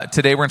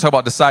Today we're going to talk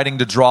about deciding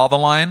to draw the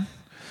line,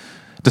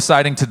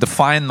 deciding to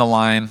define the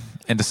line,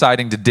 and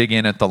deciding to dig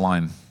in at the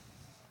line.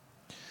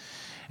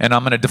 And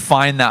I'm going to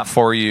define that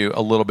for you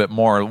a little bit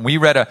more. We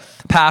read a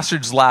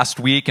passage last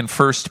week in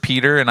 1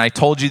 Peter, and I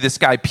told you this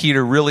guy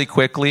Peter really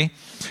quickly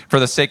for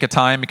the sake of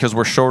time because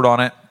we're short on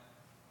it.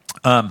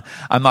 I'm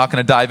not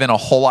going to dive in a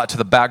whole lot to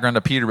the background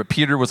of Peter, but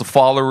Peter was a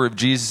follower of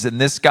Jesus, and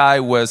this guy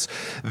was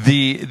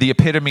the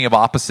epitome of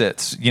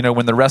opposites. You know,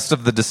 when the rest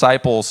of the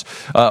disciples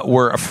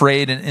were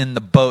afraid in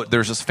the boat,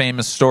 there's this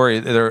famous story.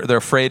 They're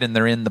afraid and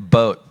they're in the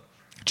boat.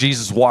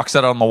 Jesus walks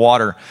out on the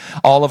water.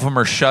 All of them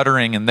are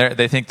shuddering, and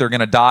they think they're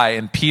going to die,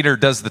 and Peter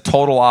does the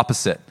total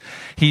opposite.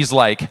 He's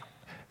like,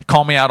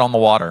 call me out on the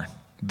water.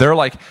 They're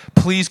like,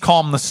 please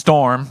calm the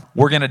storm.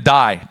 We're going to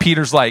die.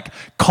 Peter's like,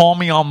 call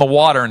me on the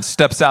water, and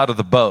steps out of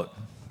the boat.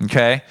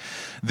 Okay?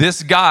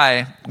 This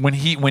guy, when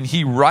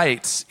he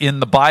writes in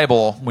the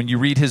Bible, when you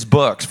read his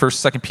books,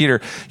 1st, 2nd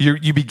Peter,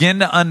 you begin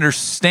to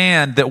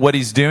understand that what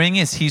he's doing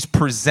is he's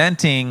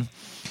presenting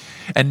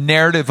a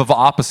narrative of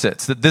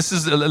opposites. That this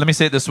is, let me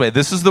say it this way,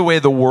 this is the way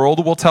the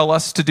world will tell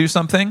us to do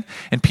something,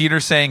 and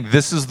Peter's saying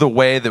this is the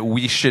way that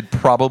we should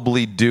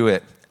probably do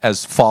it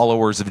as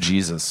followers of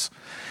Jesus.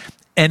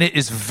 And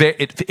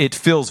it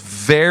feels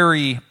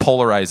very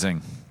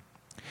polarizing.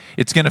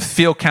 It's going to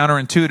feel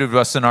counterintuitive to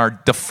us in our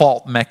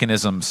default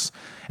mechanisms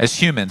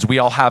as humans. We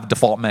all have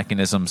default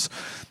mechanisms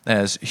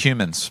as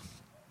humans.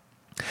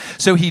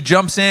 So he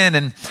jumps in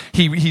and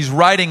he's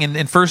writing in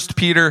 1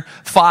 Peter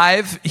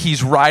 5,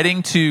 he's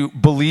writing to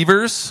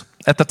believers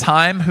at the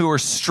time who are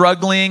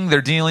struggling.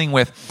 They're dealing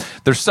with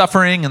their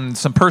suffering and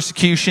some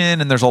persecution,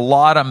 and there's a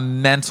lot of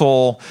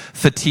mental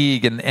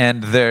fatigue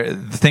and the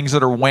things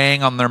that are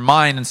weighing on their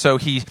mind. And so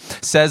he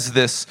says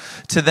this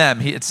to them.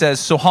 It says,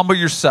 so humble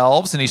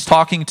yourselves. And he's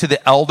talking to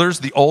the elders,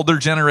 the older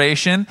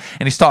generation,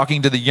 and he's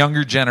talking to the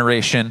younger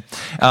generation.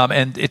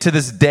 And to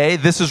this day,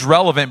 this is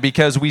relevant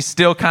because we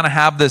still kind of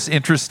have this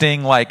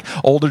interesting, like,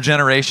 older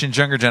generations,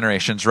 younger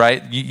generations,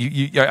 right?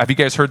 Have you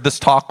guys heard this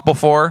talk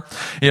before?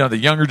 You know, the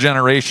younger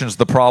generations,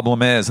 the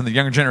problem is, and the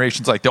younger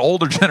generations, like the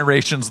older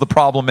generations, the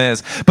problem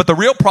is. But the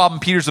real problem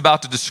Peter's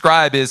about to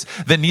describe is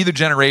that neither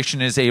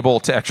generation is able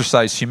to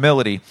exercise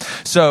humility.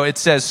 So it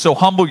says, so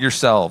humble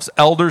yourselves,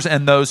 elders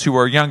and those who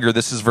are younger.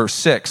 This is verse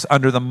 6,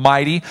 under the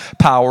mighty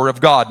power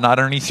of God, not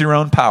underneath your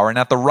own power. And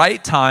at the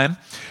right time,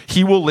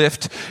 he will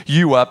lift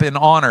you up in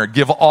honor.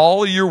 Give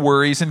all your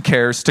worries and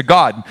cares to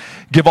God.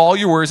 Give all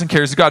your worries and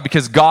cares to God,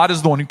 because God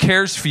is the one who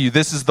cares for you.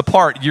 This is the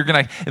part.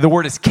 The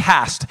word is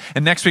cast.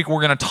 And next week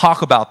we're going to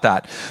talk about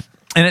that.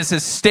 And it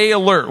says, stay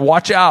alert,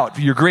 watch out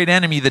for your great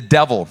enemy, the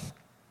devil.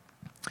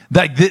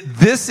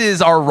 This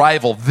is our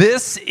rival.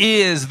 This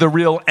is the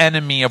real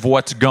enemy of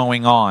what's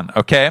going on,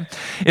 okay?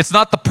 It's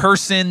not the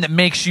person that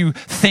makes you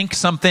think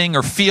something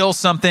or feel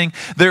something.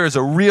 There is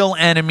a real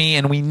enemy,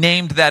 and we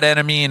named that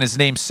enemy, and his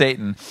name's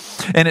Satan.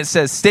 And it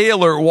says, stay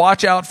alert,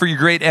 watch out for your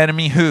great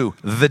enemy, who?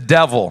 The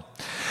devil.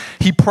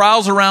 He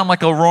prowls around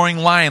like a roaring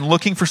lion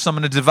looking for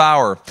someone to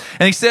devour.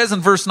 And he says in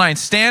verse 9,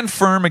 stand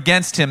firm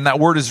against him. That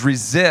word is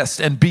resist,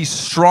 and be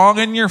strong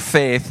in your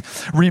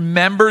faith.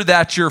 Remember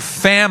that you're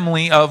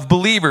family of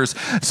believers.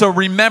 So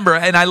remember,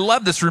 and I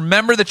love this,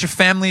 remember that you're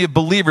family of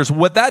believers.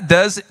 What that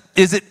does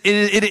is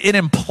it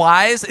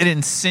implies, it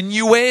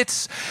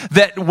insinuates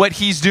that what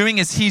he's doing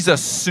is he's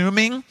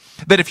assuming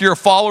that if you're a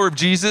follower of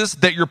Jesus,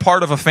 that you're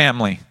part of a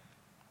family.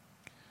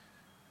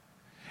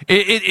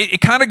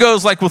 It kind of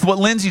goes like with what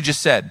Lindsay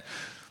just said.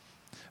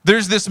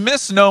 There's this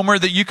misnomer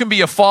that you can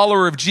be a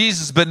follower of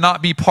Jesus but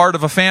not be part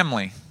of a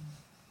family.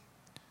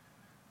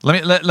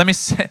 Let me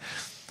say,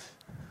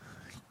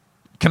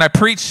 can I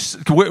preach?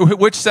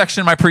 Which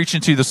section am I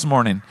preaching to this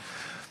morning?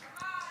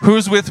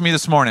 Who's with me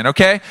this morning?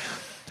 Okay,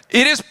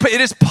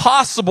 it is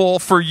possible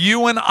for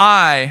you and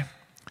I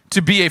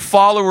to be a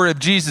follower of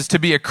Jesus, to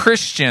be a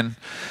Christian,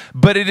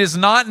 but it is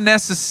not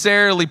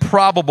necessarily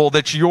probable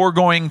that you're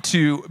going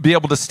to be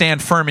able to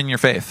stand firm in your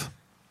faith.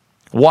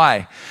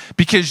 Why?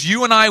 Because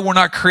you and I were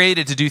not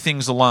created to do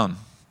things alone.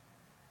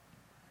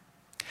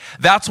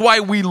 That's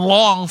why we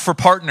long for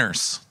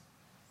partners.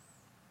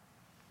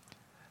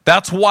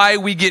 That's why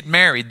we get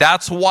married.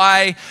 That's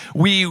why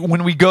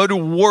when we go to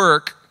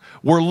work,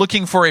 we're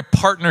looking for a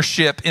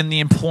partnership in the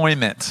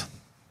employment.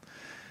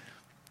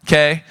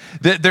 Okay?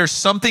 There's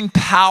something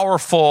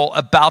powerful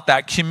about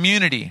that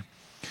community.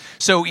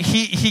 So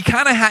he's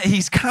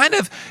kind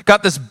of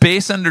got this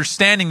base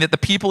understanding that the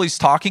people he's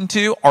talking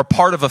to are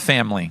part of a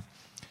family.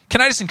 Can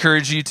I just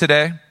encourage you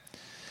today?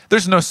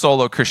 There's no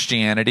solo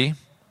Christianity.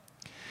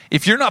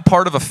 If you're not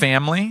part of a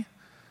family,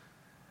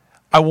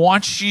 I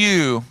want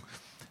you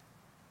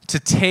to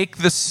take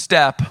the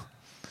step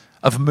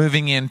of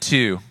moving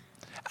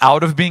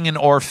out of being an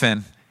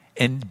orphan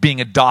and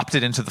being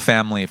adopted into the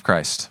family of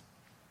Christ.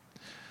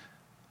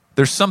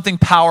 There's something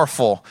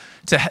powerful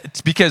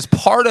because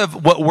part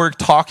of what we're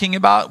talking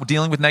about,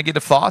 dealing with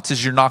negative thoughts,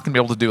 is you're not going to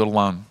be able to do it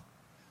alone.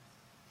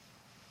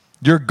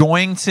 You're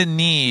going to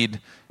need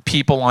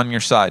people on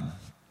your side.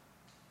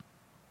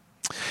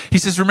 He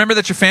says, remember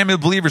that your family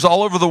of believers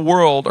all over the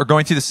world are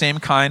going through the same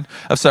kind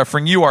of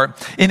suffering you are.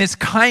 In his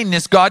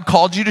kindness, God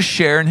called you to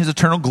share in his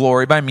eternal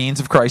glory by means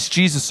of Christ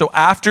Jesus. So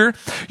after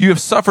you have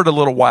suffered a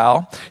little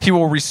while, he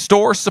will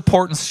restore,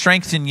 support, and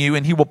strengthen you,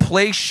 and he will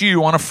place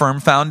you on a firm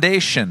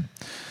foundation.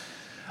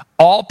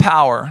 All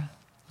power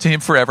to him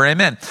forever.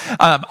 Amen.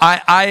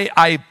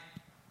 I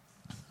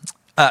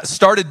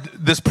started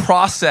this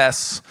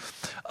process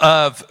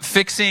of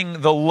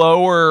fixing the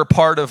lower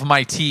part of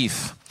my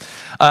teeth.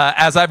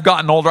 As I've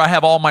gotten older, I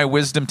have all my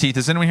wisdom teeth.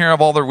 Does anyone here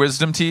have all their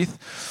wisdom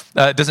teeth?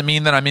 It doesn't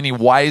mean that I'm any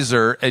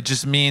wiser. It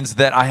just means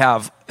that I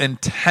have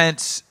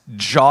intense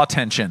jaw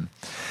tension.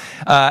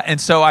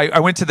 And so I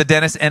went to the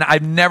dentist, and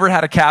I've never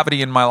had a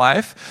cavity in my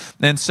life.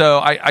 And so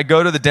I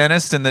go to the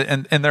dentist, and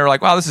they're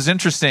like, wow, this is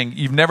interesting.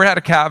 You've never had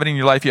a cavity in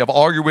your life. You have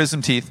all your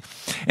wisdom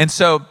teeth. And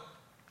so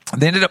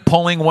they ended up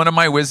pulling one of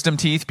my wisdom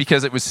teeth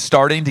because it was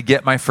starting to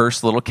get my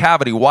first little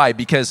cavity. Why?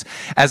 Because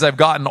as I've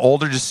gotten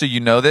older, just so you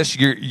know this,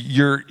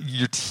 your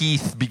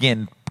teeth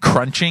begin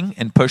crunching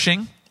and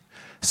pushing.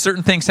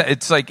 Certain things,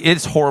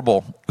 it's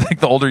horrible. Like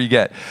the older you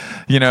get,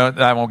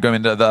 I won't go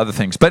into the other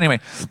things. But anyway,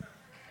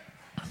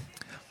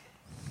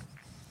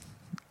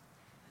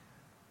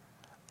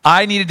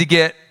 I needed to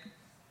get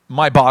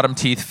my bottom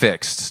teeth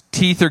fixed.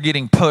 Teeth are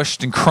getting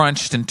pushed and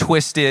crunched and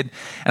twisted,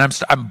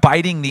 and I'm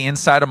biting the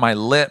inside of my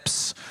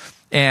lips,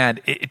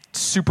 and it's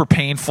super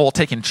painful,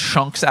 taking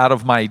chunks out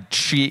of my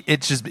cheek.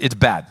 It's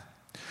bad.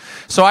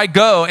 So I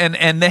go,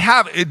 and they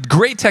have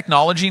great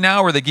technology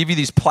now where they give you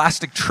these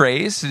plastic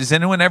trays. Has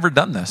anyone ever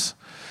done this?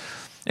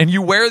 And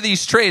you wear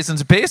these trays, and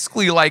it's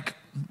basically like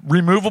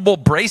removable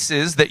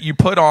braces that you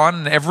put on,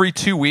 and every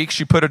 2 weeks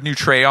you put a new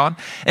tray on,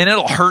 and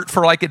it'll hurt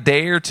for like a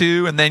day or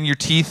two, and then your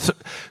teeth,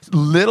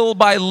 little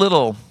by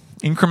little,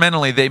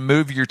 incrementally, they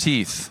move your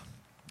teeth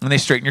and they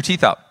straighten your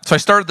teeth out. So I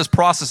started this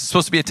process. It's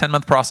supposed to be a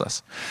 10-month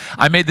process.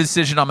 I made the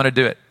decision I'm going to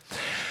do it.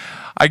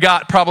 I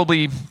got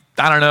probably,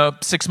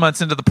 6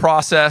 months into the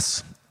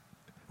process,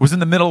 was in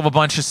the middle of a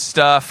bunch of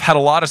stuff, had a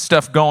lot of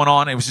stuff going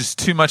on. It was just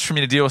too much for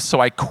me to deal with, so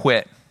I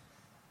quit.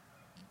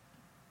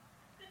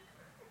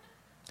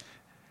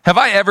 Have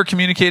I ever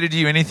communicated to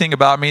you anything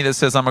about me that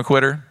says I'm a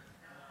quitter?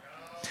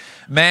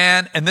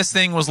 Man, and this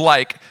thing was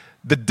like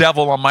the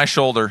devil on my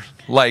shoulder.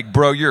 Like,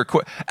 bro, you're a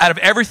quitter. Out of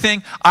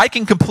everything, I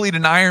can complete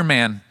an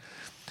Ironman.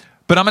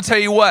 But I'm going to tell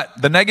you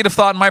what, the negative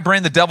thought in my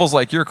brain, the devil's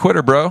like, you're a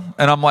quitter, bro.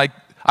 And I'm like,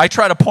 I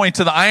try to point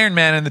to the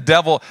Ironman, and the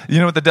devil, you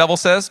know what the devil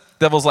says?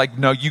 The devil's like,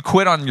 no, you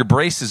quit on your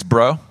braces,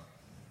 bro.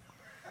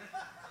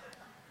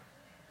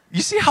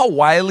 You see how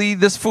wily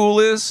this fool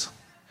is?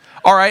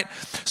 All right,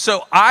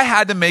 so I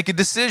had to make a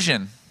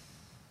decision.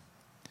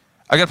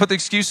 I got to put the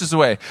excuses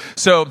away.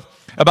 So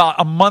about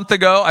a month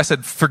ago, I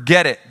said,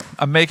 forget it.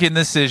 I'm making a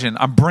decision.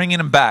 I'm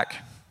bringing him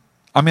back.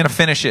 I'm going to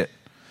finish it.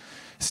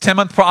 It's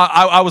 10-month.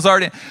 I was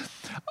already,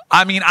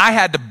 I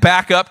had to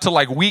back up to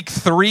like week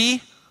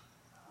 3,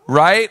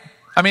 right?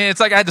 It's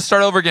like I had to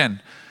start over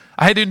again.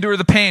 I had to endure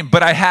the pain,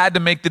 but I had to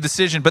make the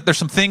decision. But there's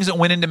some things that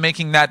went into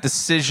making that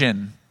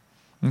decision,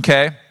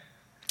 okay?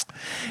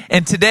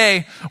 And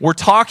today, we're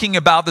talking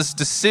about this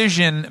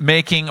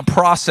decision-making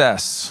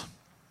process.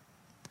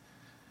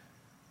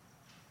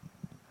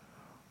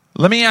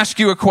 Let me ask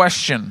you a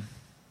question.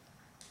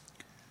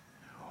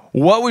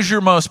 What was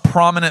your most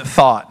prominent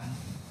thought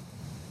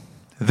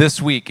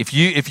this week? If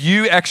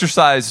you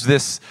exercised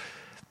this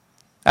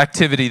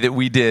activity that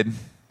we did,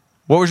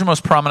 what was your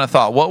most prominent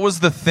thought? What was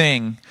the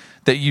thing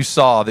that you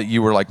saw that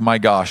you were like, my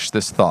gosh,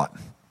 this thought?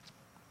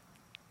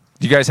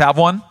 Do you guys have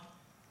one?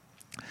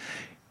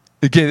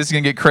 Okay, this is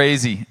going to get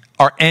crazy.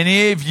 Are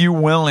any of you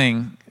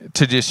willing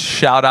to just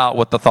shout out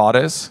what the thought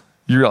is?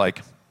 You're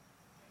like,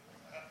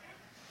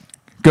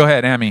 go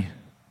ahead, Amy.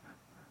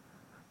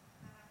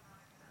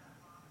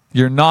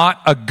 You're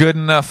not a good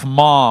enough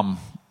mom.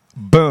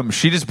 Boom.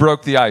 She just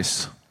broke the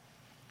ice.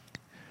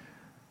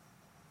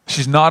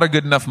 She's not a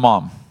good enough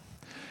mom.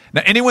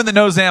 Now, anyone that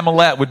knows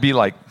Amalette would be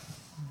like,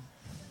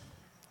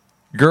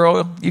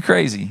 girl, you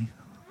crazy.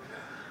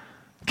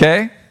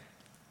 Okay?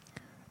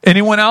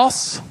 Anyone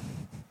else?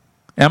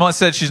 Amalette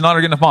said she's not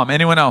a good enough mom.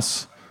 Anyone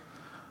else?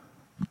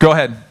 Go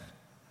ahead.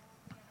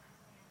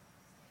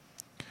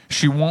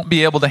 She won't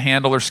be able to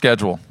handle her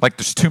schedule. Like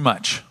there's too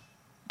much.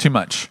 Too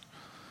much.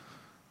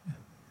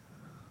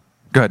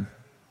 Good.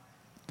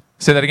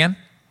 Say that again.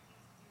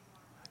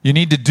 You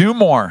need to do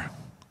more.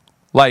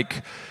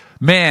 Like,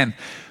 man.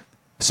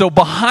 So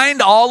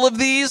behind all of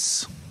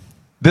these,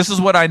 this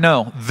is what I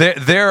know.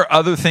 There are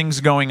other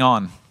things going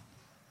on.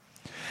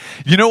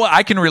 You know what?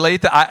 I can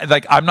relate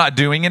that. I'm not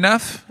doing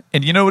enough.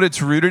 And you know what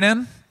it's rooted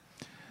in?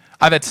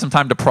 I've had some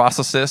time to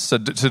process this, so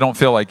don't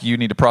feel like you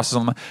need to process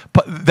them.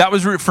 But that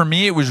was for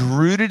me. It was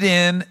rooted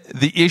in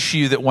the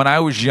issue that when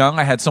I was young,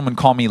 I had someone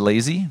call me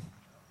lazy.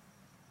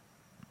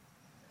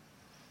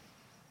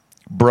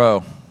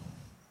 Bro,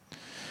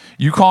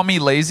 you call me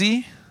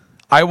lazy,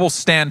 I will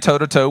stand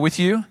toe-to-toe with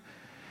you,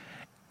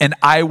 and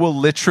I will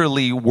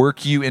literally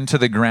work you into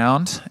the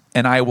ground,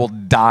 and I will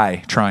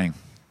die trying.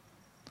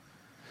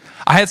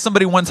 I had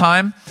somebody one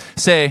time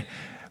say,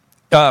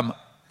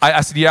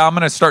 I said, yeah, I'm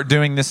going to start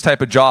doing this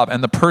type of job.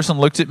 And the person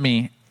looked at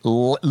me,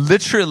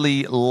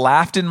 literally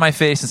laughed in my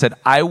face and said,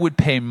 I would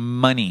pay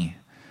money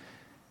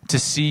to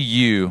see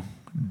you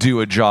do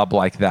a job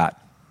like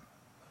that.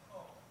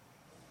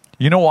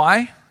 You know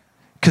why?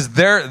 Because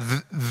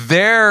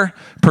their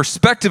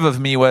perspective of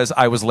me was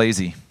I was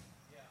lazy.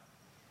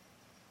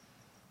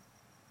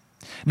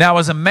 Now,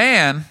 as a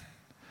man,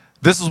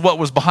 this is what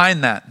was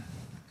behind that.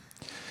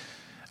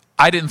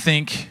 I didn't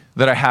think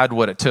that I had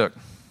what it took.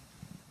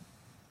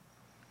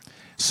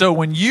 So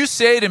when you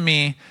say to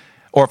me,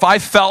 or if I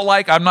felt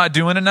like I'm not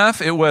doing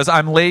enough, it was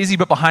I'm lazy,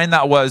 but behind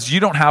that was you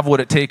don't have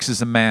what it takes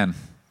as a man.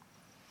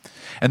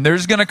 And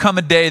there's going to come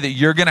a day that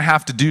you're going to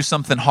have to do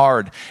something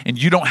hard,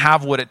 and you don't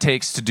have what it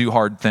takes to do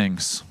hard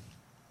things.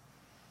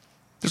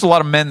 There's a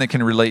lot of men that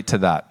can relate to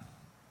that.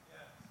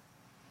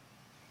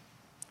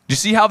 Do you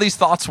see how these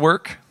thoughts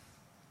work?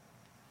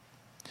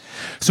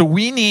 So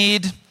we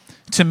need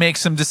to make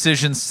some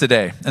decisions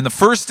today. And the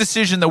first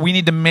decision that we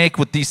need to make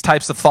with these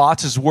types of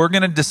thoughts is we're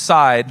going to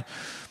decide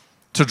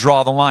to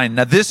draw the line.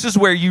 Now, this is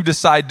where you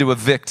decide to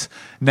evict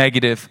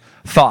negative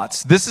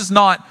thoughts. This is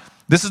not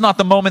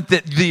the moment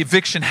that the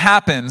eviction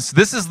happens.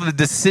 This is the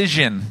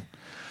decision.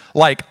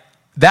 Like,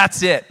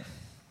 that's it.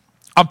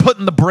 I'm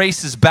putting the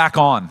braces back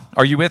on.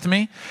 Are you with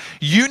me?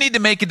 You need to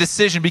make a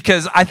decision,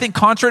 because I think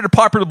contrary to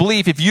popular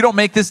belief, if you don't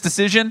make this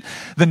decision,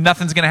 then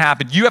nothing's going to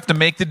happen. You have to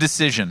make the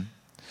decision.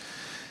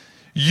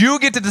 You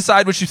get to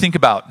decide what you think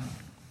about.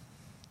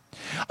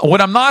 What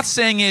I'm not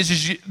saying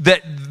is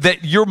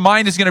that your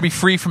mind is going to be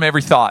free from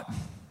every thought.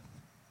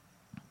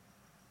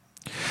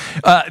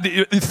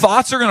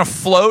 Thoughts are going to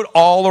float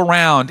all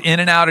around in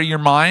and out of your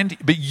mind,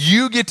 but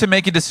you get to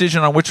make a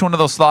decision on which one of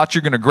those thoughts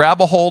you're going to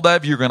grab a hold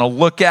of, you're going to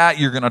look at,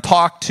 you're going to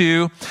talk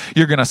to,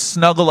 you're going to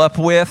snuggle up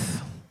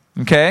with,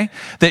 okay?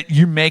 That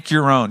you make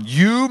your own.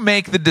 You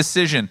make the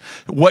decision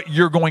what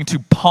you're going to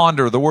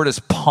ponder. The word is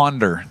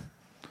ponder.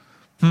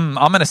 I'm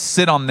going to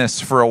sit on this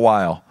for a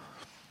while.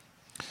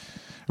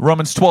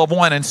 Romans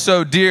 12:1, and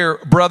so, dear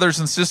brothers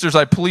and sisters,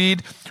 I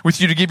plead with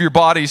you to give your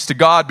bodies to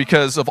God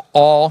because of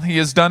all he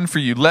has done for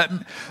you. Let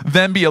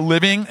them be a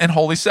living and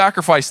holy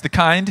sacrifice, the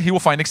kind he will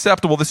find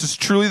acceptable. This is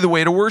truly the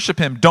way to worship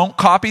him. Don't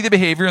copy the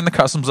behavior and the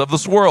customs of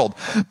this world.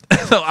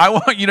 So I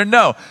want you to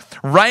know,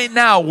 right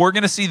now, we're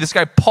going to see, this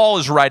guy Paul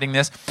is writing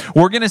this,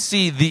 we're going to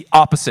see the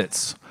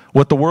opposites,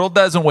 what the world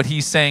does and what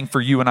he's saying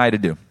for you and I to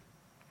do.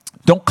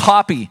 Don't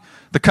copy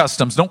the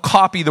customs. Don't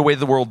copy the way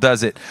the world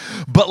does it.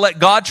 But let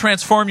God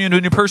transform you into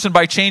a new person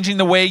by changing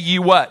the way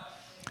you what?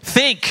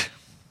 Think.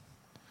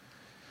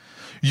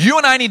 You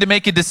and I need to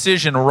make a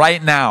decision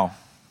right now.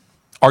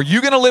 Are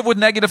you going to live with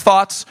negative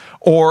thoughts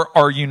or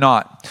are you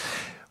not?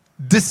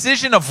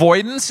 Decision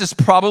avoidance is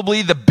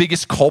probably the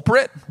biggest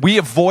culprit. We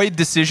avoid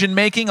decision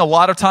making a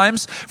lot of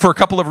times for a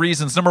couple of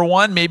reasons. Number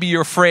one, maybe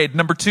you're afraid.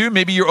 Number two,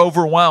 maybe you're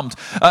overwhelmed.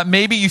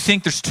 Maybe you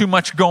think there's too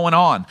much going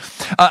on.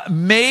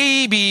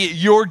 Maybe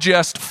you're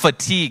just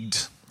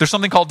fatigued. There's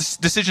something called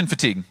decision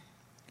fatigue.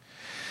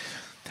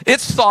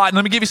 It's thought, and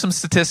let me give you some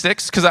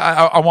statistics because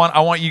I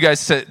want you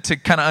guys to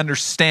kind of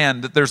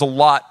understand that there's a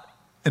lot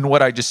in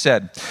what I just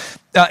said.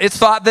 It's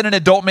thought that an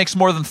adult makes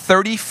more than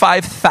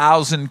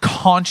 35,000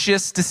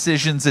 conscious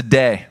decisions a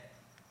day.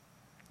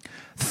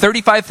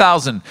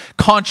 35,000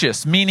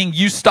 conscious, meaning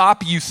you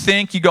stop, you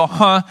think, you go,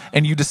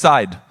 and you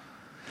decide.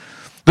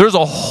 There's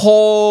a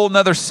whole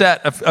nother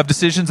set of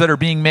decisions that are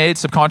being made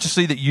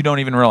subconsciously that you don't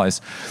even realize.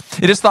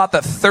 It is thought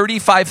that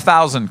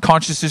 35,000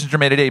 conscious decisions are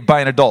made a day by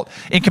an adult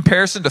in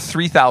comparison to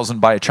 3,000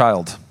 by a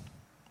child.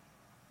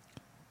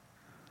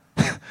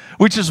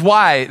 Which is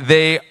why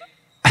they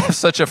have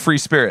such a free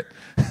spirit.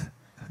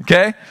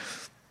 Okay?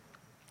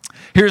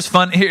 Here's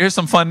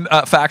some fun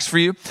facts for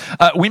you.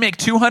 We make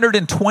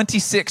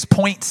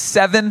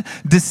 226.7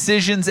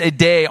 decisions a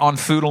day on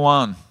food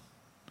alone.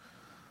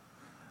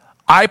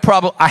 I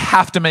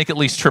have to make at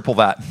least triple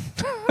that.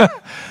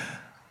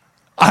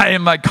 I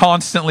am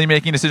constantly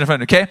making decisions on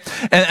food, okay?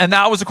 And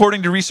that was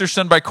according to research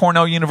done by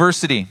Cornell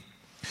University.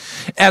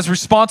 As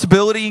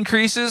responsibility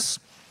increases,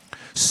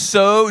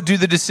 so do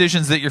the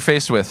decisions that you're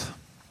faced with.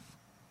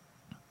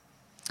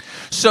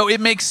 So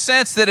it makes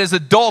sense that as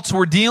adults,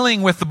 we're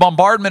dealing with the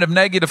bombardment of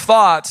negative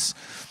thoughts,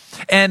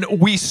 and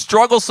we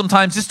struggle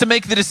sometimes just to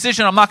make the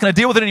decision, I'm not going to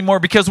deal with it anymore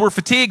because we're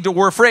fatigued or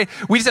we're afraid.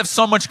 We just have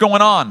so much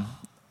going on.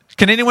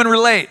 Can anyone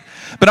relate?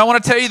 But I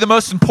want to tell you the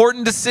most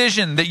important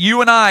decision that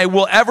you and I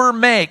will ever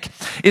make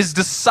is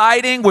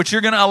deciding what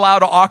you're going to allow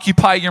to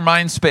occupy your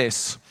mind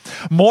space.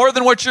 More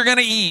than what you're going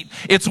to eat,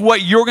 it's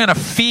what you're going to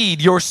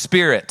feed your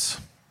spirit.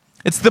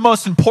 It's the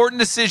most important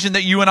decision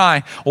that you and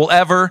I will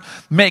ever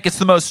make. It's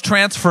the most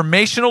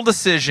transformational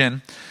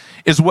decision,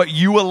 is what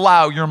you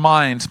allow your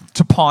mind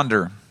to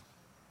ponder.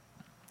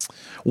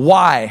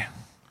 Why?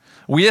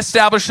 We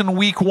established in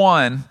week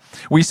 1,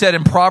 we said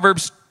in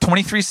Proverbs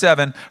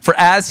 23:7, for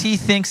as he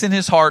thinks in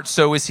his heart,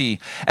 so is he.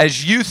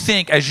 As you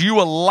think, as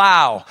you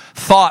allow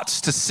thoughts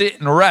to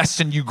sit and rest,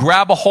 and you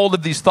grab a hold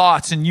of these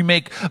thoughts and you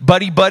make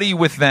buddy-buddy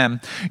with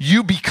them,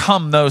 you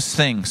become those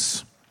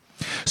things.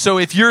 So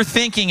if you're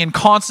thinking and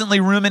constantly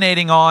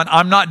ruminating on,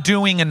 I'm not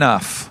doing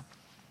enough,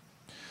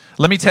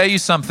 Let me tell you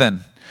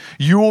something.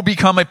 You will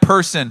become a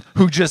person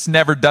who just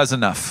never does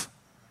enough.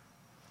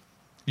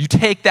 You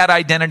take that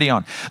identity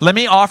on. Let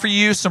me offer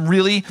you some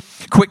really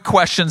quick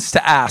questions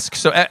to ask.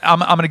 So I'm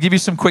going to give you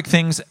some quick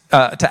things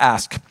to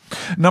ask.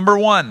 Number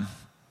one,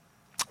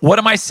 what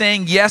am I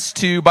saying yes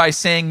to by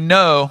saying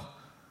no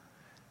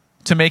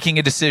to making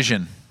a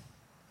decision?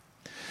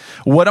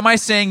 What am I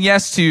saying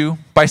yes to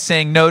by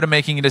saying no to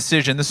making a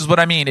decision? This is what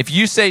I mean. If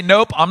you say,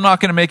 nope, I'm not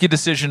going to make a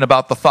decision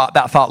about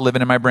that thought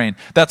living in my brain,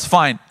 that's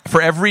fine.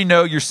 For every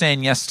no, you're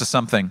saying yes to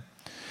something.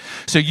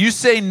 So you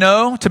say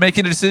no to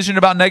making a decision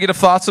about negative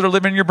thoughts that are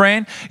living in your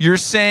brain. You're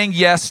saying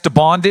yes to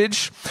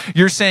bondage.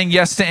 You're saying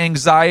yes to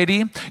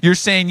anxiety. You're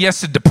saying yes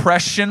to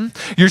depression.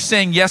 You're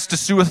saying yes to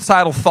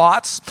suicidal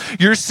thoughts.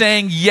 You're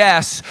saying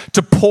yes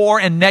to poor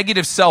and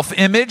negative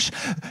self-image.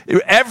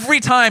 Every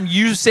time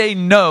you say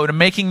no to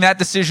making that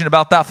decision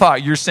about that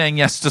thought, you're saying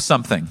yes to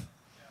something.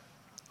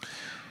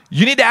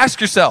 You need to ask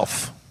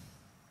yourself,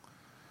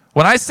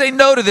 when I say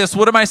no to this,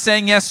 what am I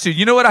saying yes to?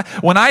 You know what?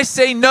 When I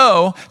say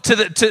no to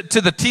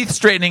the teeth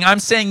straightening, I'm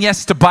saying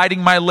yes to biting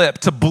my lip,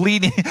 to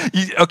bleeding.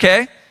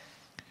 Okay?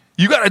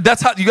 You got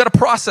to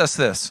process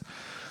this.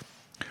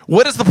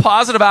 What is the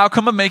positive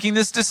outcome of making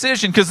this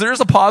decision? Because there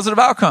is a positive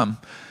outcome.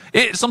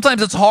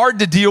 Sometimes it's hard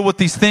to deal with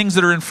these things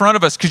that are in front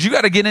of us because you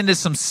got to get into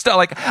some stuff.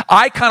 Like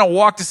I kind of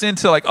walked us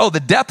into the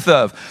depth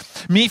of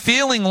me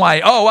feeling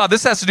like, oh wow,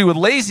 this has to do with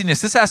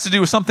laziness. This has to do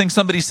with something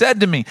somebody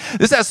said to me.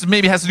 This has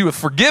to do with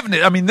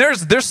forgiveness. I mean,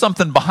 there's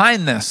something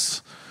behind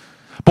this.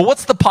 But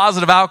what's the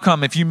positive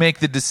outcome if you make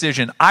the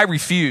decision? I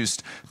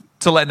refused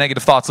to let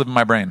negative thoughts live in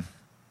my brain.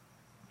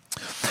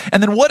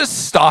 And then what is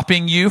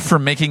stopping you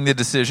from making the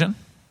decision?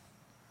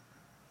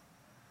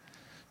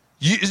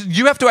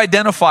 You have to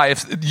identify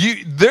if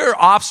there are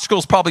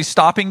obstacles probably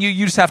stopping you.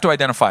 You just have to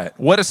identify it.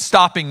 What is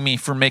stopping me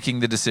from making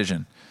the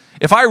decision?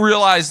 If I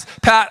realize,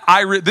 Pat,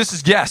 this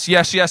is yes.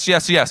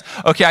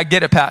 Okay, I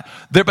get it, Pat.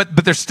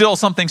 But there's still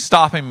something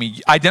stopping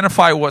me.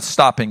 Identify what's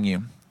stopping you.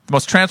 The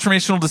most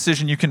transformational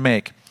decision you can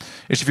make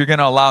is if you're going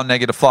to allow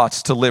negative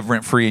thoughts to live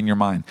rent-free in your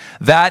mind.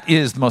 That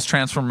is the most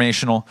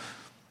transformational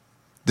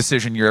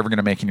decision you're ever going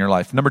to make in your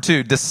life. Number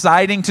two,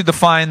 deciding to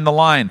define the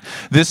line.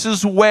 This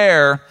is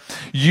where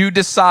you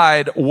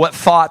decide what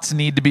thoughts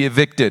need to be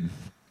evicted.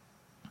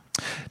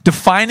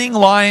 Defining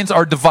lines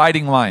are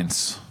dividing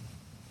lines.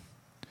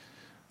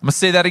 I'm going to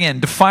say that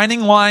again.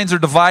 Defining lines are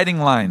dividing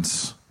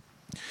lines.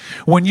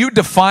 When you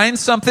define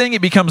something,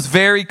 it becomes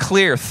very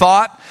clear.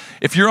 Thought,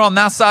 if you're on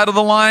that side of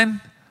the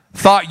line,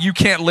 thought, you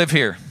can't live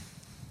here.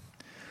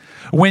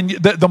 When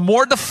the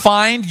more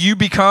defined you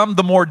become,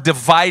 the more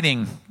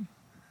dividing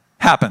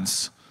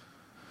happens.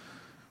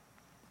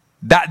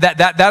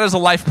 That is a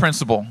life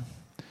principle.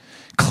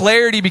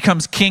 Clarity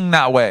becomes king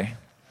that way.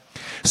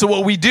 So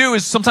what we do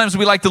is sometimes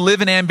we like to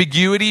live in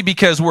ambiguity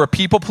because we're a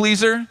people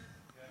pleaser.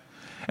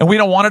 And we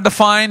don't want to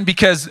define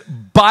because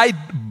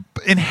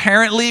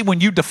inherently when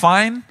you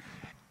define,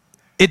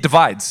 it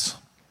divides.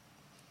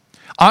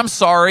 I'm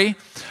sorry.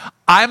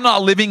 I'm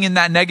not living in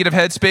that negative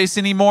headspace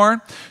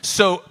anymore.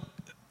 So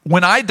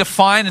when I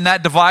define and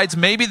that divides,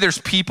 maybe there's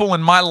people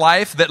in my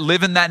life that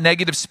live in that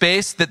negative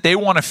space that they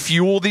want to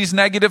fuel these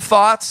negative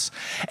thoughts,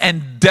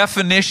 and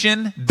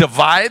definition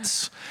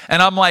divides.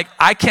 And I'm like,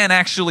 I can't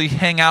actually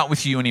hang out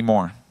with you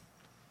anymore.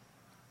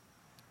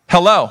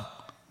 Hello?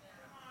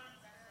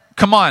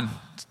 Come on.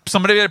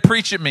 Somebody got to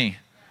preach at me.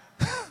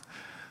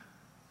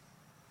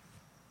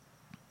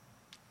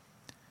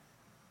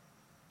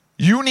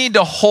 You and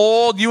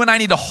I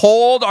need to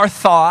hold our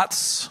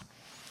thoughts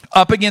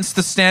up against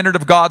the standard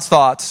of God's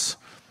thoughts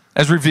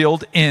as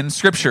revealed in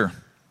Scripture.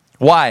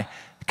 Why?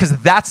 Because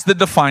that's the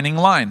defining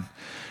line.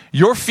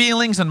 Your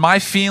feelings and my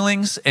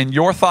feelings and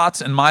your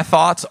thoughts and my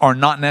thoughts are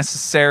not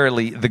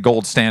necessarily the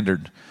gold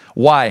standard.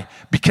 Why?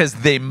 Because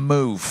they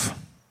move.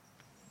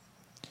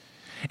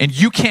 And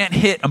you can't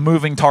hit a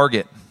moving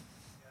target.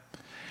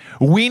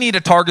 We need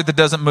a target that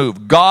doesn't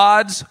move.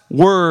 God's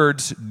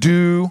words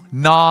do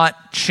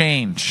not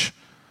change.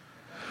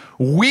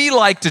 We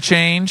like to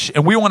change,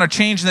 and we want to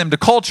change them to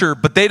culture,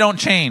 but they don't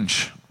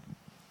change.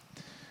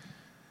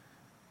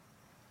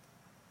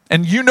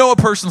 And you know a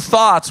person's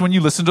thoughts when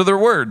you listen to their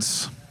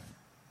words.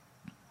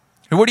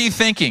 What are you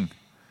thinking?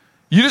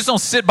 You just don't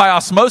sit by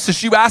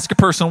osmosis. You ask a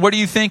person, what are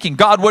you thinking?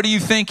 God, what are you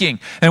thinking?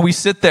 And we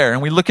sit there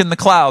and we look in the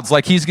clouds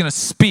like he's going to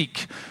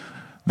speak.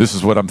 This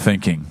is what I'm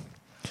thinking.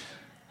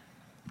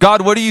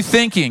 God, what are you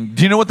thinking?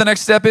 Do you know what the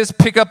next step is?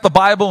 Pick up the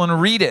Bible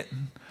and read it.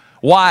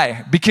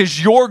 Why?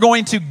 Because you're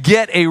going to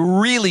get a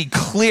really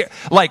clear,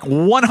 like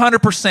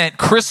 100%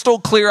 crystal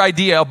clear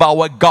idea about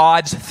what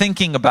God's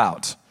thinking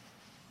about.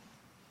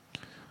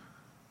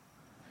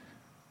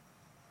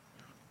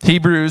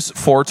 Hebrews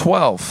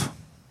 4:12.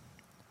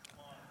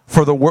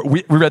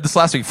 We read this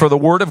last week. For the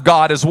word of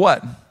God is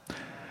what?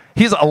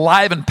 He's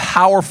alive and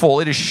powerful.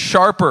 It is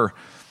sharper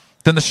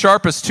than the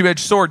sharpest two-edged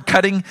sword,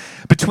 cutting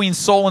between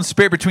soul and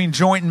spirit, between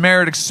joint and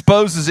marrow. It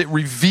exposes, it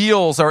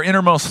reveals our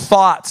innermost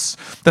thoughts,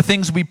 the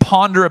things we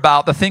ponder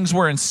about, the things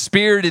we're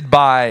inspirited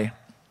by.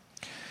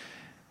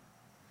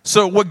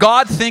 So what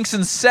God thinks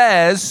and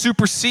says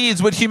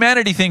supersedes what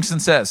humanity thinks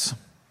and says.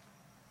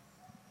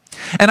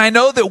 And I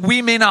know that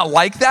we may not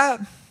like that.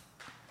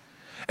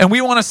 And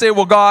we want to say,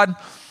 well, God,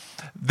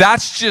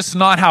 that's just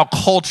not how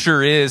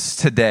culture is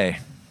today.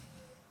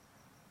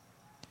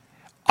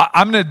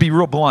 I'm going to be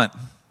real blunt.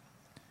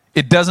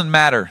 It doesn't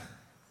matter.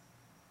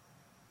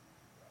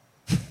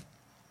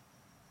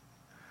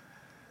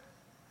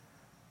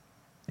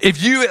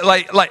 If you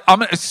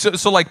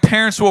like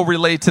parents will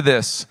relate to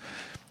this.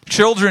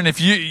 Children,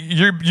 if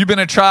you've been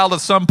a child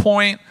at some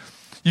point,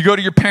 you go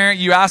to your parent,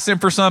 you ask them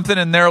for something,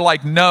 and they're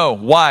like, no.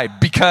 Why?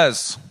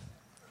 Because.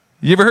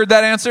 You ever heard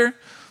that answer?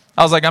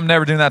 I was like, I'm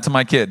never doing that to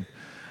my kid.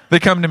 They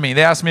come to me,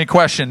 they ask me a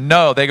question.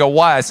 No. They go,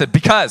 why? I said,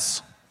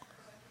 because.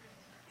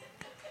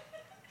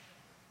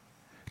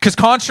 Because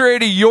contrary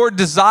to your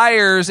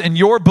desires and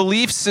your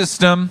belief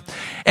system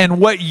and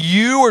what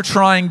you are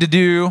trying to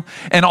do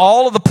and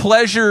all of the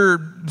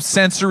pleasure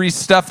sensory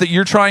stuff that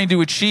you're trying to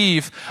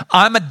achieve,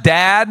 I'm a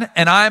dad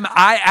and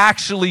I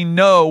actually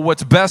know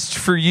what's best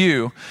for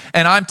you.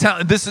 And I'm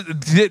telling this is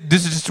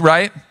just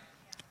right?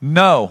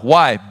 No.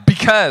 Why?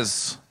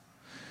 Because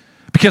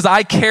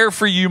I care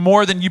for you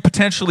more than you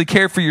potentially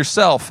care for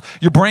yourself.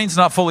 Your brain's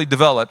not fully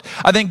developed.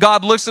 I think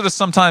God looks at us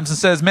sometimes and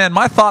says, man,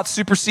 my thoughts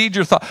supersede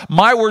your thoughts.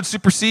 My words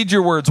supersede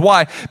your words.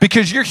 Why?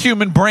 Because your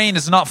human brain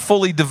is not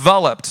fully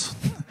developed.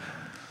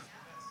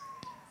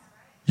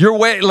 Your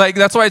way,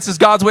 that's why it says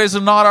God's ways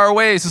are not our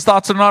ways. His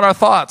thoughts are not our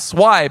thoughts.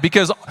 Why?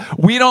 Because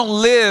we don't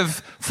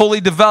live fully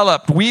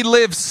developed. We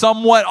live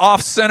somewhat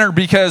off-center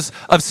because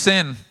of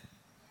sin.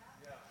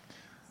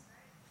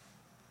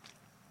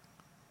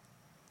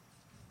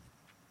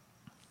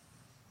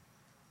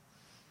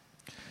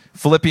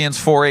 Philippians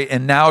 4:8,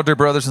 and now, dear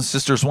brothers and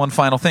sisters, one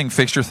final thing.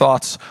 Fix your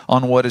thoughts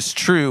on what is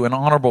true and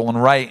honorable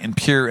and right and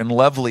pure and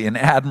lovely and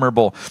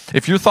admirable.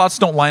 If your thoughts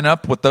don't line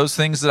up with those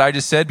things that I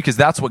just said, because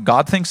that's what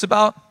God thinks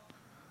about,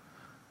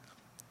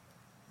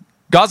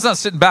 God's not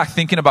sitting back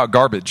thinking about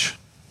garbage.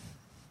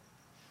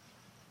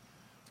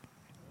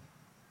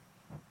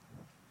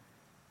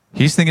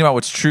 He's thinking about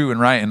what's true and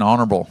right and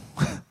honorable.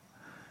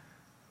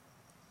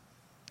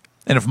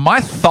 And if my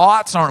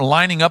thoughts aren't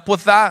lining up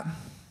with that,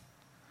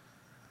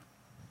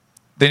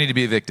 they need to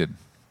be evicted.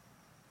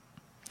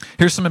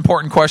 Here's some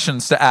important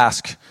questions to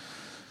ask,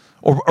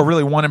 or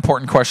really one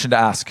important question to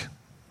ask.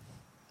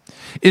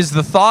 Is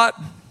the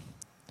thought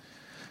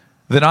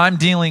that I'm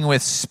dealing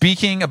with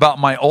speaking about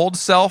my old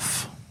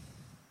self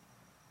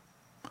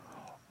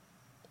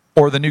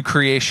or the new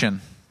creation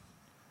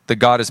that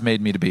God has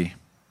made me to be?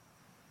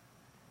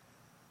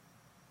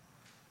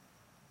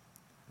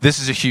 This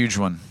is a huge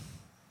one.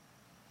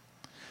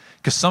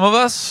 Because some of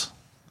us,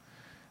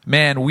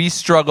 man, we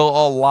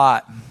struggle a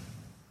lot.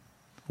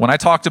 When I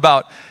talked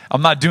about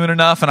I'm not doing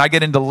enough and I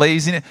get into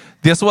laziness,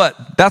 guess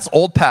what? That's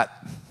old Pat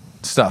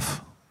stuff.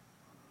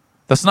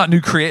 That's not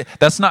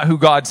that's not who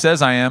God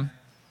says I am.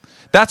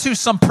 That's who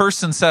some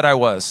person said I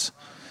was.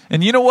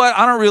 And you know what?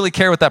 I don't really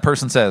care what that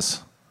person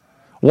says.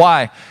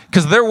 Why?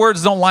 Because their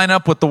words don't line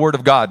up with the word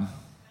of God.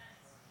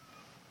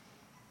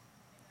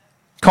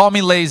 Call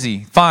me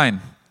lazy. Fine.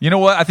 You know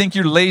what? I think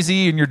you're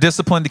lazy and you're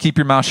disciplined to keep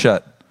your mouth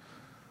shut.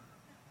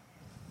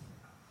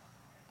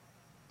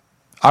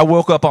 I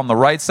woke up on the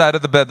right side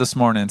of the bed this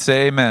morning.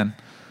 Say amen.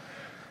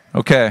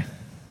 Okay.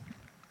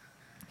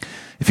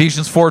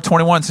 Ephesians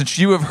 4:21, since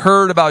you have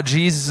heard about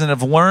Jesus and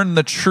have learned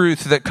the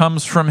truth that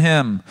comes from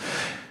him.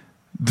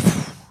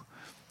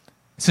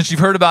 Since you've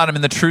heard about him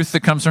and the truth that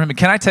comes from him.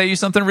 Can I tell you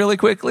something really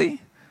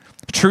quickly?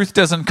 Truth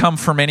doesn't come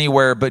from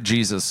anywhere but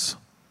Jesus.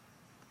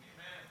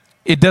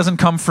 It doesn't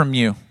come from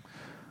you.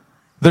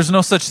 There's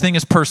no such thing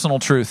as personal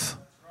truth.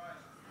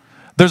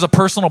 There's a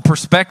personal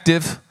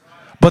perspective,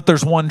 but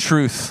there's one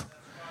truth.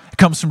 It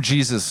comes from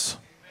Jesus.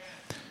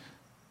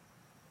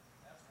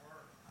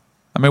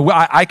 I mean,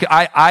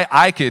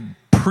 I could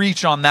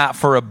preach on that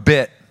for a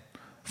bit,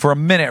 for a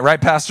minute, right,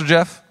 Pastor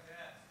Jeff?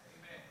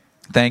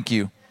 Thank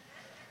you.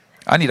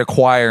 I need a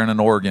choir and an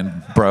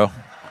organ, bro.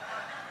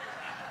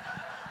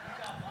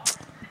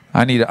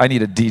 I need a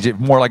DJ.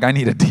 More like I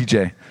need a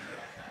DJ.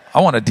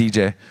 I want a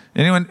DJ.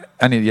 Anyone?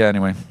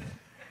 Anyway.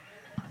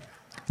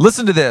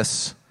 Listen to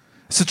this.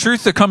 It's the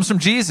truth that comes from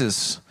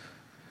Jesus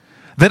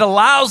that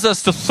allows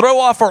us to throw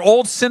off our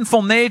old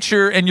sinful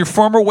nature and your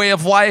former way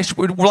of life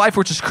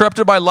which is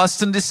corrupted by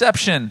lust and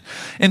deception.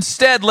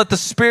 Instead, let the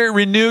Spirit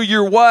renew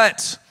your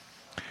what?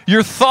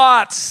 Your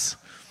thoughts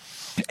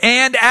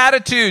and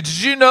attitudes.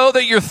 Did you know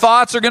that your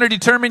thoughts are going to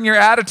determine your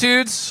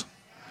attitudes?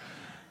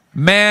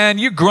 Man,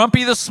 you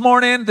grumpy this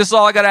morning? This is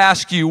all I got to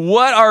ask you.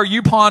 What are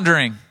you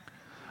pondering?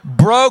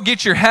 Bro,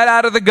 get your head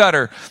out of the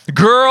gutter.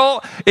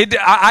 Girl,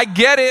 I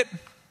get it.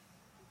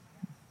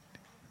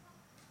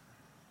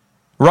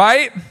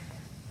 Right?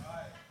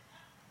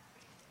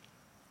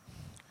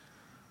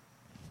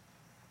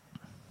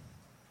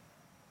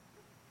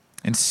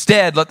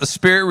 Instead, let the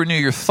Spirit renew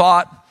your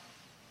thought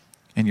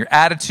and your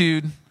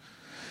attitude.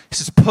 He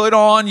says, put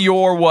on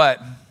your what?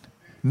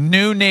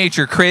 New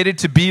nature, created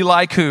to be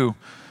like who?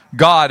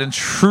 God, and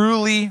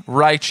truly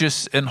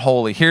righteous and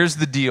holy. Here's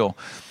the deal.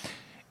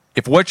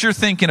 If what you're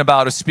thinking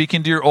about is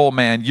speaking to your old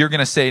man, you're going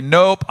to say,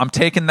 nope, I'm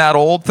taking that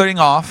old thing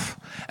off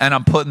and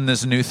I'm putting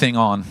this new thing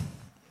on.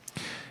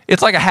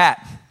 It's like a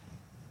hat.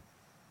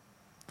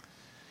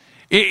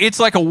 It's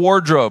like a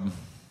wardrobe.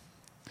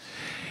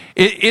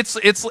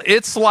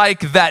 It's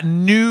like that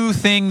new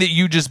thing that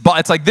you just bought.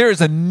 It's like there is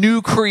a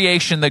new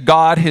creation that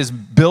God has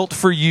built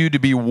for you to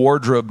be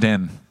wardrobed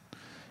in.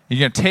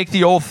 You're going to take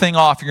the old thing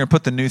off. You're going to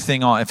put the new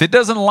thing on. If it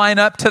doesn't line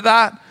up to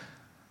that,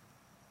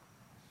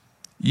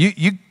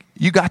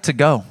 you got to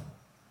go.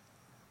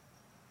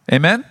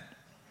 Amen?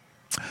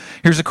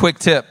 Here's a quick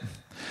tip.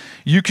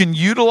 You can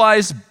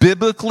utilize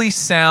biblically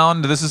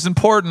sound, this is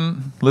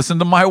important, listen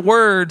to my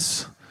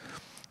words.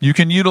 You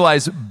can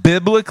utilize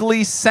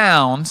biblically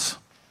sound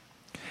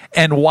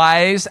and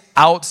wise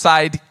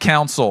outside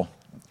counsel.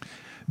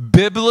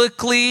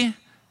 Biblically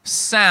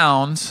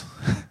sound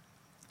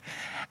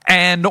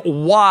and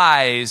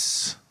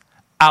wise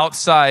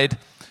outside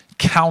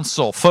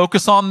counsel.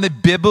 Focus on the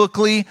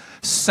biblically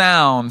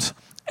sound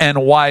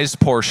and wise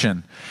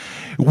portion.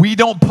 We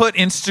don't put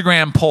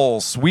Instagram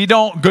polls. We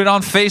don't go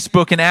on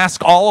Facebook and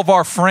ask all of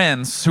our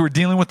friends who are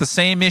dealing with the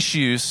same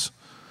issues,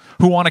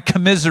 who want to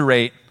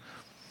commiserate.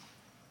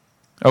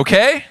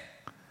 Okay?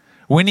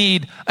 We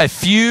need a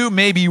few,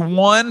 maybe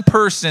one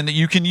person that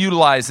you can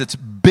utilize that's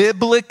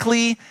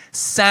biblically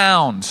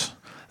sound.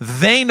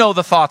 They know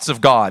the thoughts of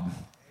God.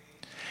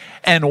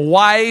 And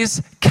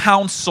wise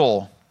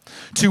counsel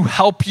to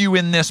help you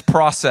in this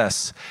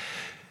process.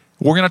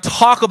 We're going to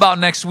talk about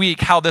next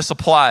week how this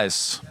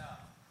applies.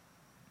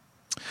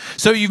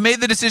 So you've made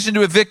the decision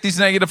to evict these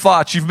negative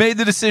thoughts. You've made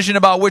the decision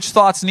about which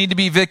thoughts need to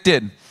be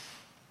evicted.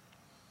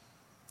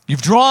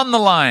 You've drawn the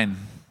line.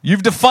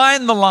 You've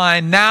defined the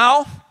line.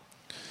 Now,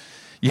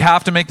 you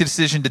have to make the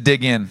decision to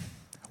dig in.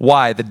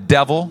 Why? The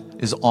devil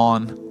is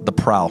on the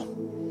prowl.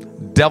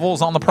 Devil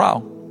is on the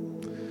prowl.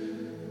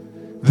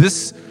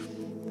 This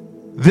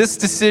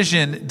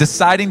decision,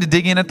 deciding to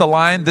dig in at the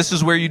line, this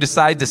is where you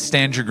decide to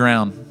stand your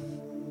ground.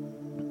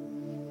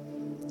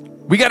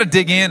 We got to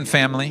dig in,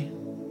 family.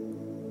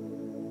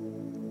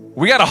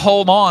 We got to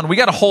hold on. We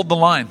got to hold the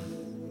line.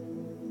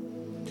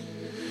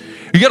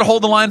 You got to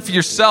hold the line for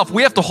yourself.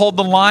 We have to hold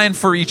the line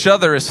for each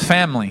other as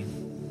family.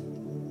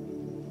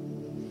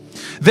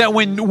 That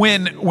when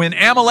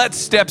Amalette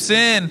steps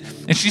in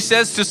and she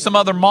says to some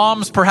other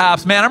moms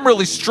perhaps, man, I'm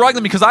really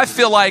struggling because I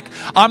feel like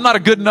I'm not a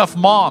good enough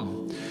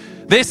mom.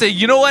 They say,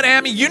 you know what,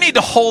 Amy, you need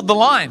to hold the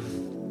line.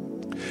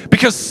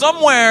 Because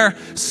somewhere,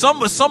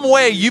 some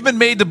way you've been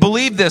made to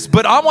believe this,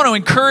 but I want to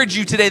encourage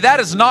you today,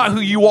 that is not who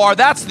you are.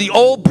 That's the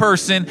old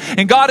person,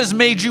 and God has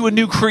made you a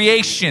new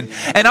creation.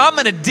 And I'm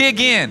going to dig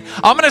in.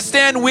 I'm going to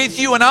stand with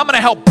you, and I'm going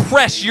to help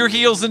press your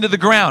heels into the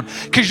ground.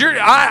 Because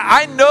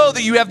I know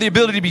that you have the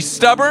ability to be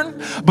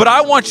stubborn, but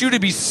I want you to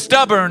be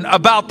stubborn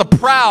about the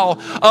prowl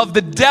of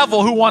the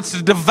devil who wants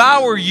to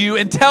devour you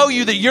and tell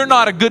you that you're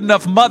not a good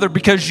enough mother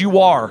because you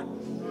are.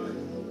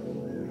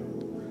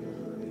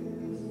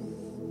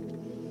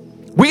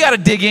 We got to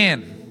dig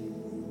in.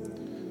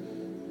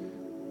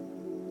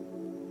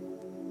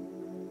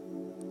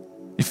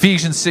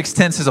 Ephesians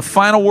 6:10 says, a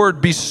final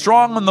word, be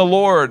strong in the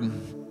Lord and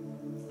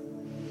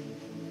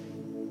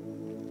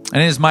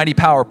in his mighty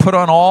power. Put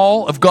on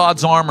all of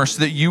God's armor so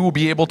that you will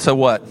be able to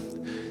what?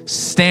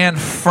 Stand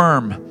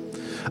firm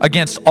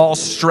against all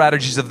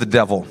strategies of the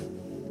devil.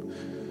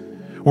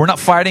 We're not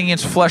fighting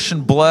against flesh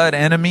and blood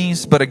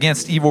enemies, but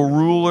against evil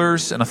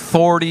rulers and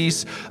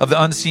authorities of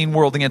the unseen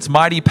world, against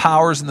mighty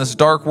powers in this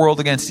dark world,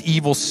 against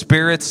evil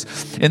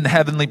spirits in the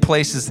heavenly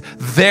places.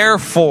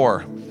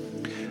 Therefore,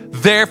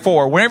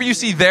 whenever you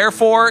see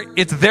therefore,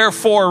 it's there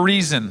for a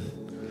reason.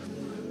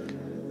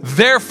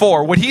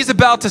 Therefore, what he's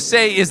about to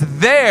say is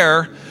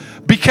there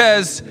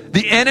because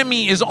the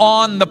enemy is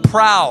on the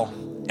prowl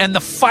and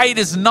the fight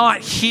is not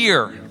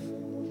here.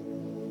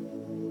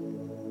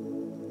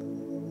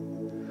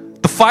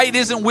 The fight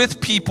isn't with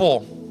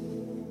people.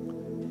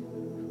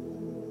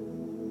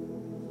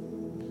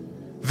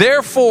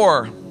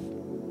 Therefore,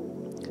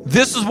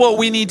 this is what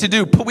we need to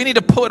do. We need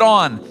to put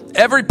on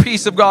every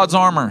piece of God's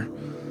armor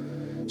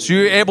so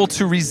you're able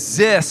to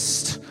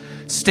resist,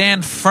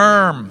 stand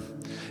firm,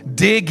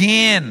 dig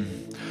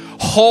in,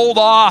 hold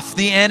off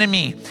the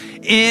enemy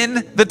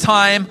in the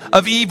time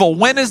of evil.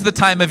 When is the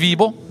time of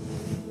evil?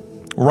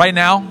 Right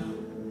now.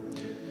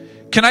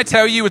 Can I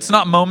tell you it's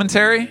not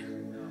momentary?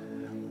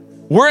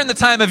 We're in the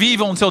time of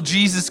evil until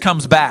Jesus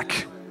comes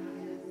back.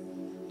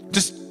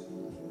 Just,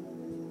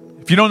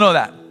 if you don't know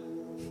that.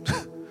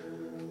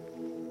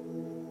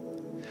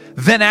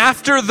 Then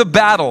after the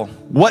battle,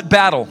 what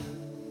battle?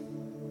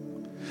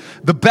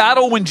 The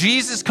battle when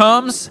Jesus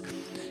comes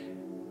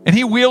and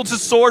he wields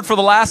his sword for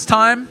the last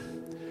time.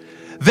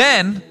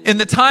 Then, in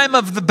the time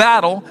of the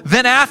battle,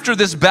 then after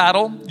this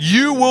battle,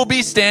 you will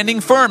be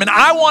standing firm. And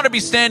I want to be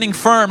standing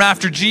firm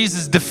after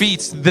Jesus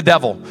defeats the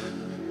devil.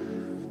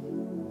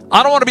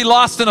 I don't want to be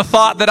lost in a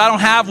thought that I don't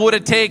have what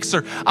it takes,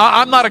 or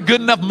I'm not a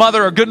good enough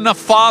mother or good enough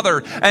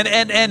father,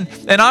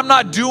 and I'm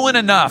not doing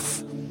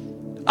enough.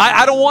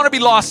 I don't want to be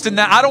lost in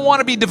that. I don't want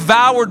to be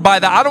devoured by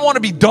that. I don't want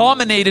to be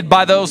dominated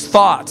by those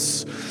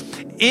thoughts.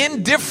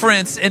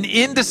 Indifference and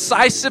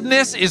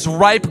indecisiveness is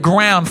ripe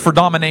ground for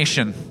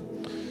domination.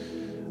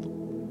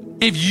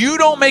 If you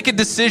don't make a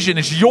decision,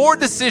 it's your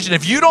decision.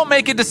 If you don't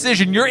make a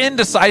decision, your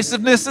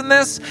indecisiveness in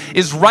this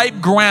is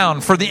ripe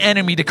ground for the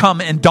enemy to come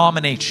and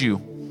dominate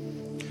you.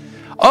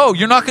 Oh,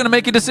 you're not going to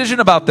make a decision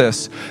about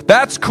this.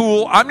 That's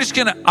cool. I'm just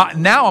going to,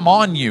 now I'm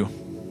on you.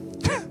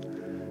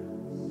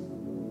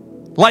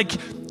 Like,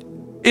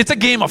 it's a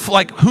game of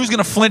like, who's going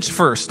to flinch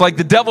first? Like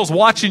the devil's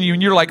watching you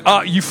and you're like,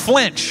 you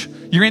flinch.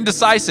 You're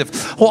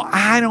indecisive. Well,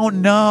 I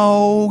don't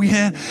know.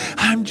 Yeah,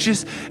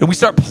 and we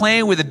start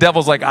playing with the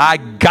devil's like, I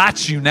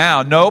got you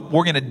now. Nope,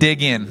 we're going to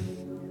dig in.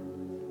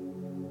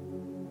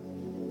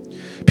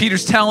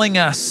 Peter's telling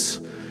us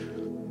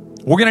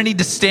we're going to need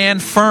to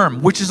stand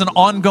firm, which is an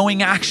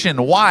ongoing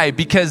action. Why?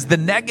 Because the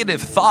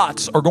negative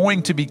thoughts are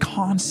going to be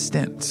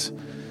constant.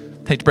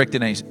 I hate to break the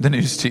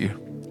news to you.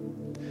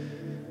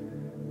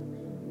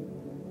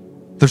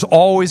 There's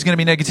always going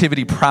to be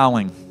negativity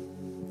prowling,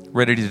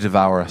 ready to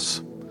devour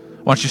us.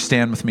 Why don't you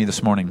stand with me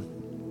this morning?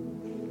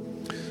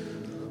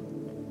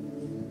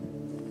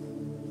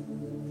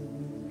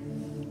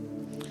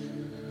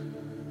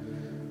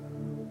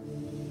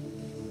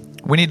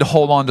 We need to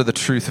hold on to the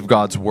truth of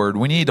God's word.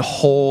 We need to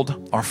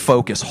hold our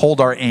focus, hold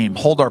our aim,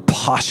 hold our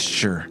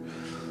posture.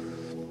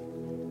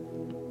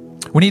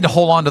 We need to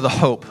hold on to the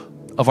hope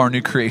of our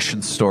new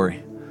creation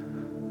story.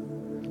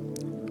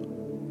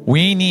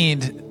 We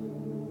need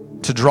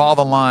to draw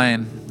the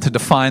line, to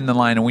define the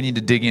line, and we need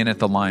to dig in at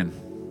the line.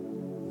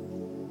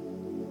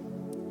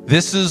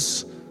 This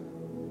is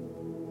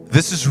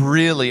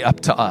really up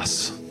to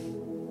us.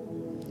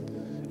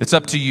 It's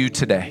up to you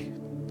today.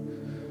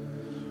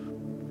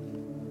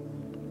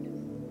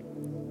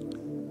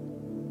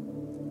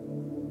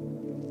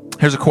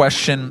 Here's a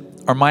question.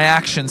 Are my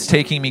actions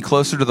taking me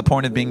closer to the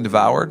point of being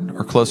devoured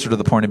or closer to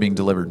the point of being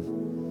delivered?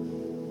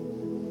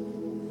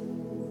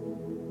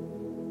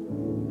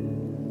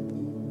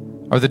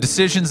 Are the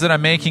decisions that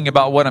I'm making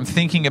about what I'm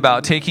thinking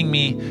about taking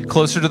me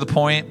closer to the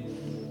point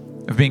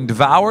of being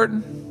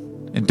devoured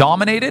and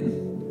dominated?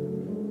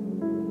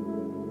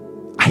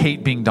 I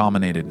hate being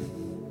dominated.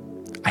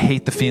 I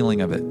hate the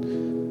feeling of it.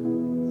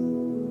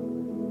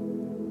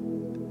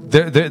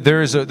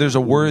 There's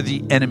a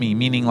worthy enemy,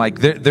 meaning like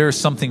there's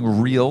something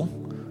real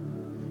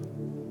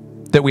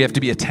that we have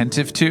to be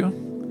attentive to.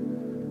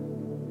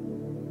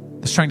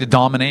 That's trying to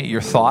dominate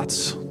your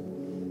thoughts.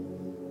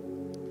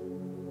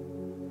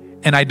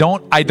 And I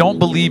don't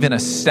believe in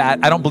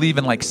I don't believe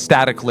in like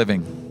static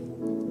living.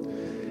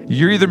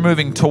 You're either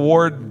moving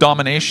toward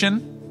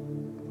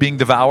domination, being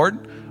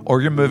devoured,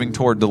 or you're moving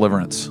toward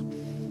deliverance.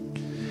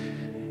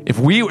 If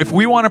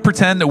we want to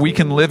pretend that we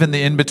can live in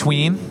the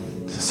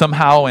in-between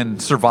somehow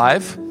and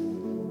survive,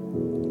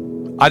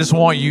 I just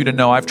want you to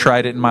know I've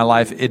tried it in my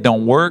life. It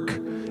don't work.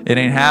 It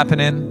ain't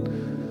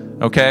happening.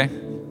 Okay?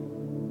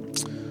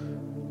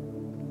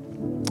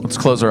 Let's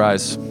close our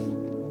eyes.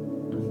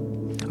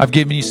 I've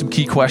given you some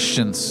key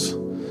questions.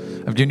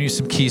 I've given you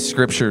some key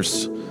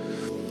scriptures.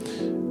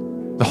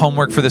 The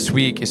homework for this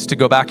week is to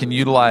go back and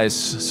utilize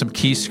some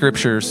key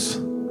scriptures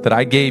that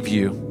I gave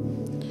you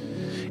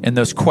and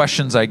those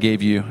questions I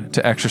gave you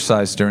to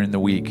exercise during the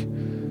week.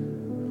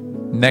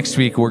 Next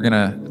week, we're going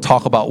to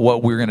talk about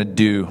what we're going to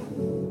do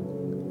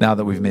now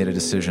that we've made a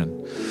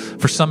decision.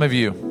 For some of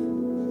you,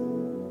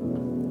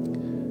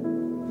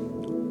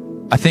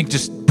 I think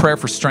just prayer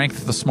for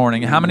strength this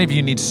morning. How many of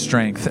you need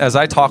strength? As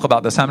I talk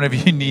about this, how many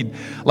of you need,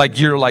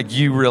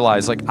 you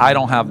realize, I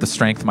don't have the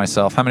strength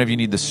myself. How many of you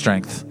need the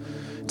strength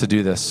to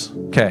do this?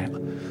 Okay.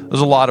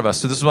 There's a lot of us.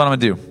 So this is what I'm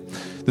going to do.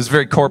 This is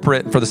very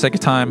corporate for the sake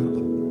of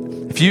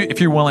time.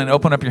 If you're willing,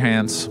 open up your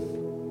hands.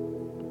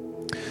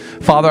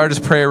 Father, I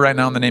just pray right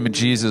now in the name of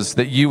Jesus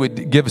that you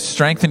would give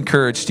strength and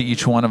courage to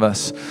each one of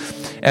us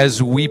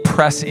as we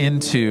press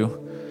into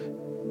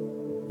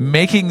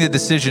making the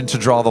decision to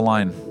draw the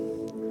line,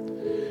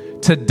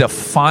 to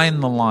define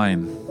the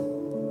line.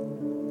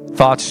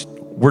 Thoughts,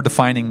 we're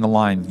defining the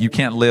line. You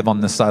can't live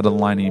on this side of the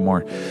line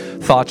anymore.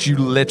 Thoughts, you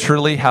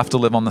literally have to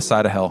live on the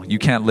side of hell. You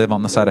can't live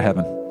on the side of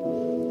heaven.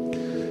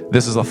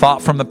 This is a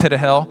thought from the pit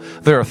of hell.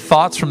 There are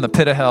thoughts from the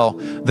pit of hell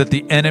that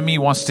the enemy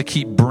wants to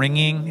keep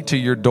bringing to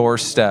your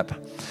doorstep.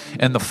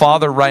 And the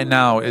Father right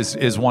now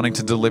is wanting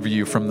to deliver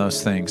you from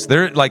those things.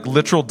 They're like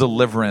literal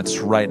deliverance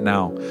right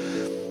now.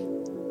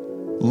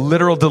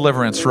 Literal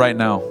deliverance right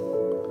now.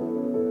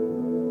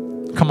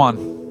 Come on.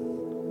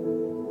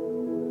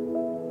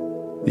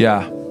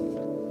 Yeah.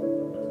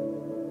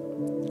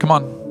 Come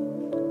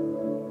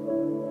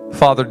on.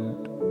 Father,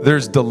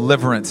 there's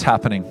deliverance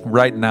happening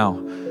right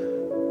now.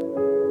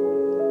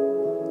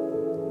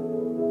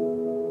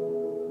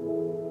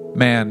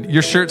 Man,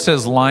 your shirt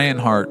says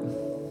Lionheart.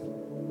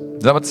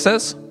 Is that what it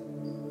says?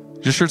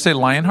 Does your shirt say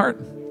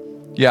Lionheart?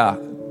 Yeah.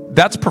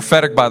 That's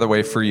prophetic, by the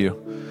way, for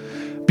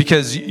you.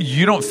 Because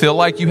you don't feel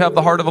like you have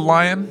the heart of a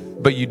lion,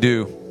 but you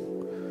do.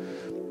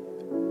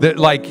 That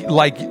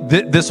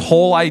this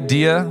whole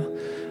idea,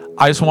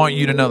 I just want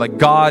you to know that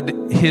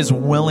God, his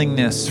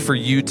willingness for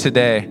you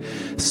today,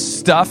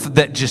 stuff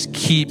that just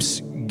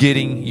keeps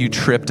getting you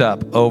tripped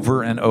up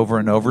over and over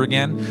and over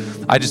again.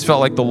 I just felt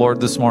like the Lord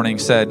this morning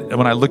said,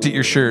 when I looked at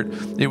your shirt,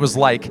 it was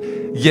like,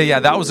 yeah,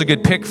 that was a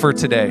good pick for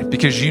today,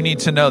 because you need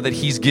to know that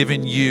he's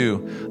given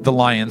you the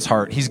lion's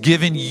heart. He's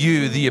given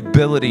you the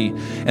ability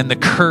and the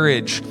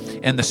courage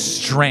and the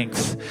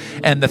strength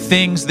and the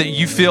things that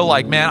you feel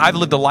like, man, I've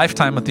lived a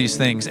lifetime with these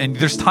things, and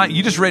there's time,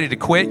 you're just ready to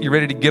quit, you're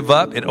ready to give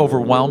up, it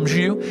overwhelms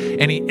you,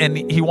 and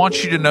he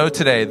wants you to know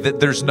today that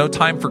there's no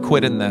time for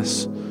quit in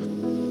this.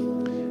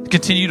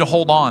 Continue to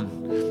hold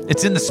on.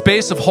 It's in the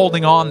space of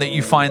holding on that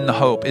you find the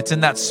hope. It's in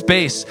that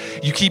space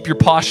you keep your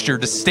posture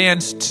to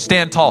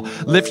stand tall,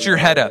 lift your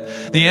head up.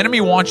 The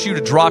enemy wants you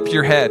to drop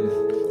your head,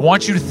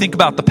 wants you to think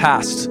about the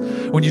past.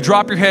 When you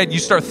drop your head, you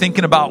start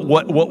thinking about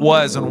what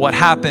was and what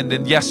happened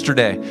in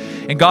yesterday.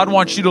 And God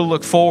wants you to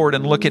look forward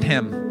and look at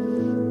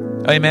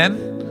him.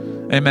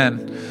 Amen?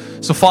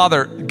 Amen. So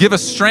Father, give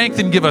us strength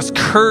and give us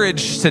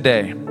courage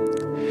today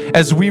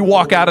as we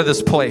walk out of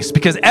this place,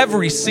 because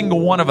every single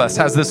one of us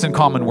has this in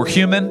common. We're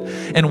human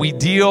and we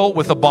deal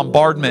with a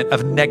bombardment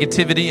of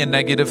negativity and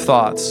negative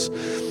thoughts.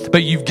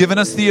 But you've given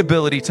us the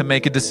ability to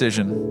make a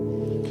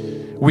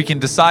decision. We can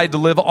decide to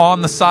live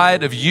on the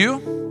side of you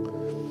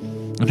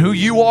and who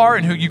you are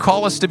and who you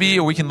call us to be,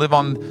 or we can live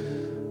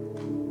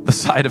on the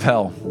side of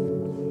hell.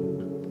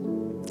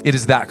 It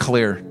is that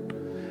clear.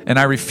 And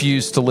I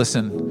refuse to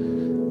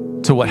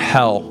listen to what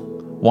hell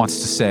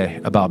wants to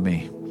say about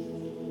me.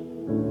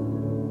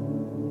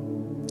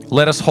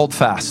 Let us hold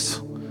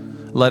fast.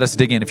 Let us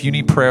dig in. If you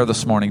need prayer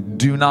this morning,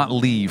 do not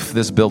leave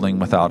this building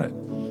without it.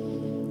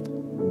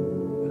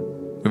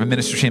 We have a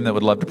ministry team that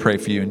would love to pray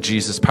for you in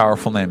Jesus'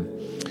 powerful name.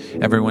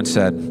 Everyone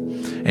said,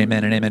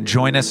 amen and amen.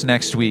 Join us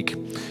next week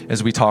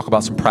as we talk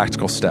about some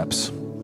practical steps.